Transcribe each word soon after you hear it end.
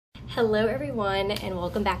Hello everyone and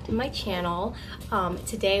welcome back to my channel.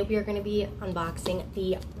 Today we are going to be unboxing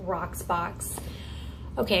the Rocksbox.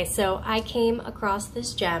 Okay, so I came across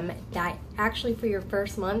this gem that actually for your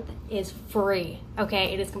first month is free.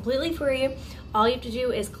 Okay, it is completely free. All you have to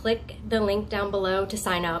do is click the link down below to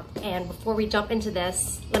sign up. And before we jump into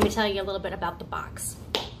this, let me tell you a little bit about the box.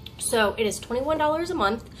 So it is $21 a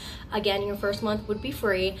month. Again, your first month would be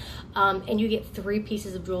free, and you get 3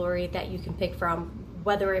 pieces of jewelry that you can pick from,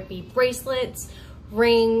 whether it be bracelets,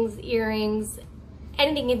 rings, earrings,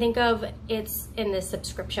 anything you think of, it's in this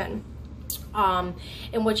subscription. And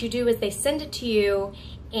what you do is they send it to you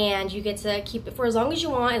and you get to keep it for as long as you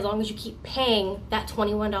want, as long as you keep paying that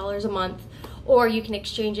 $21 a month, or you can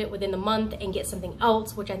exchange it within the month and get something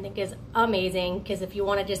else, which I think is amazing, because if you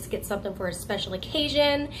want to just get something for a special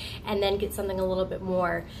occasion and then get something a little bit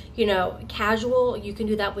more, you know, casual, you can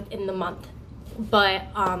do that within the month. But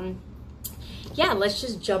yeah, let's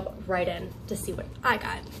just jump right in to see what I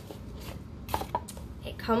got.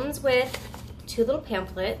 It comes with 2 little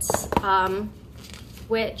pamphlets,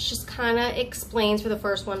 which just kind of explains for the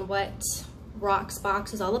first one what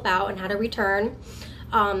Rocksbox is all about and how to return.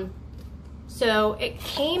 So it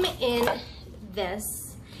came in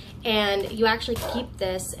this, and you actually keep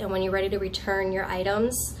this, and when you're ready to return your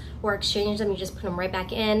items or exchange them, you just put them right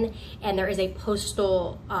back in, and there is a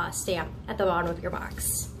postal stamp at the bottom of your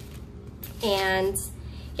box. And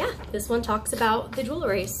yeah, this one talks about the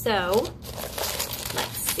jewelry. So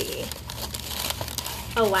let's see.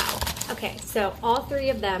 Oh wow. Okay, so all 3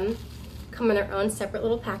 of them come in their own separate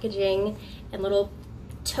little packaging and little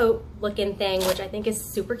tote looking thing, which I think is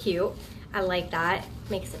super cute. I like that.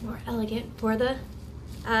 Makes it more elegant for the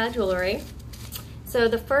jewelry. So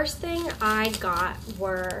the first thing I got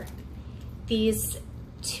were these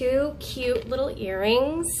 2 cute little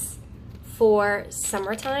earrings for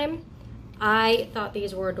summertime. I thought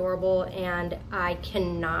these were adorable and I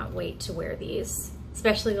cannot wait to wear these,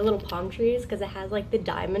 especially the little palm trees, because it has like the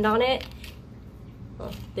diamond on it.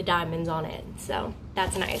 Well, the diamonds on it, so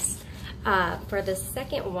that's nice. For the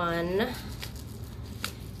second one,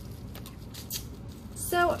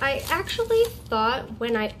 so I actually thought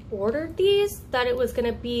when I ordered these that it was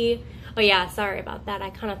gonna be, oh yeah, sorry about that. I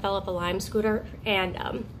kind of fell off a Lime scooter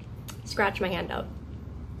and scratched my hand up.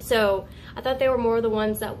 So I thought they were more the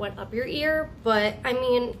ones that went up your ear, but I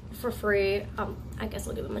mean, for free, I guess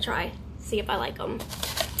I'll give them a try, see if I like them.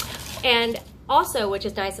 And also, which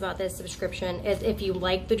is nice about this subscription, is if you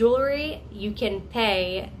like the jewelry, you can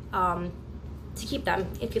pay to keep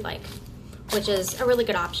them if you like, which is a really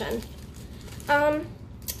good option.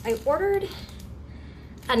 I ordered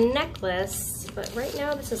a necklace, but right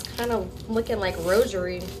now this is kind of looking like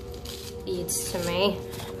rosary beads to me.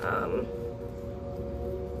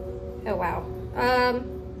 Oh wow.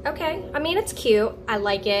 Okay, I mean, it's cute. I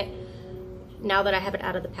like it now that I have it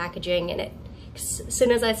out of the packaging, and as soon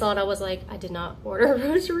as I saw it, I was like, I did not order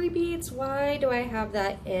rosary beads. Why do I have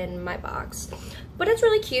that in my box? But it's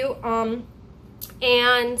really cute.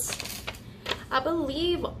 And I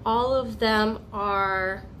believe all of them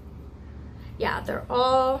are, yeah, they're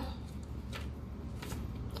all,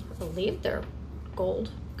 I believe they're gold,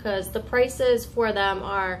 because the prices for them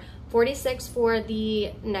are $46 for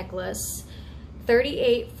the necklace,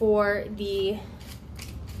 $38 for the,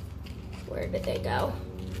 where did they go?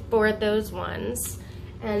 For those ones,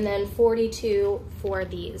 and then $42 for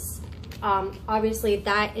these. Obviously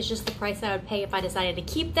that is just the price I would pay if I decided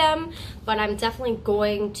to keep them, but I'm definitely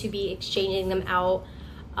going to be exchanging them out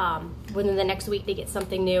within the next week to get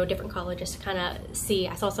something new, a different color, just to kind of see.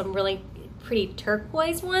 I saw some really pretty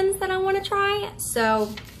turquoise ones that I want to try.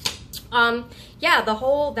 So yeah, the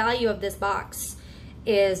whole value of this box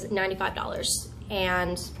is $95,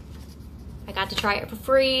 and I got to try it for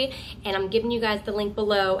free, and I'm giving you guys the link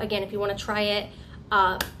below. Again, if you want to try it,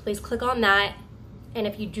 please click on that. And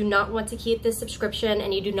if you do not want to keep this subscription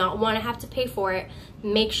and you do not want to have to pay for it,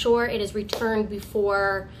 make sure it is returned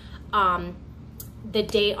before the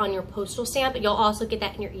date on your postal stamp. You'll also get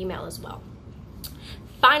that in your email as well.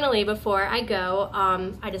 Finally, before I go,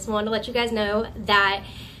 I just wanted to let you guys know that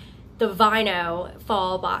the Vino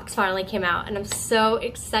fall box finally came out, and I'm so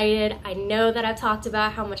excited. I know that I've talked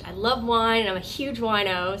about how much I love wine, and I'm a huge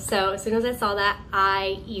wino, so as soon as I saw that,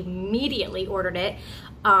 I immediately ordered it.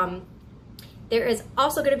 There is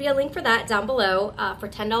also going to be a link for that down below for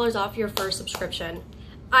 $10 off your first subscription.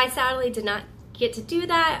 I sadly did not get to do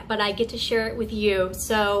that, but I get to share it with you.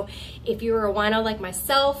 So if you're a wino like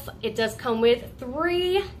myself, it does come with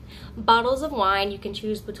 3 bottles of wine. You can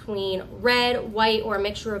choose between red, white, or a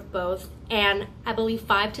mixture of both, and I believe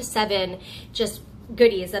 5 to 7 just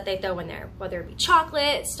goodies that they throw in there, whether it be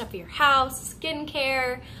chocolate, stuff for your house,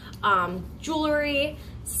 skincare, jewelry.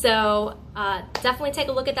 So definitely take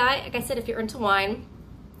a look at that. Like I said, if you're into wine,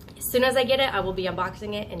 as soon as I get it, I will be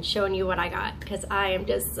unboxing it and showing you what I got because I am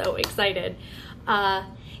just so excited.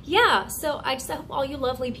 Yeah, so I just hope all you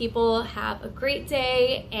lovely people have a great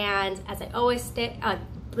day, and as I always say,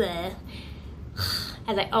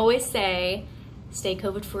 stay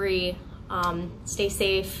COVID free, stay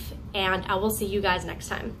safe, and I will see you guys next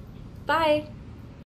time. Bye.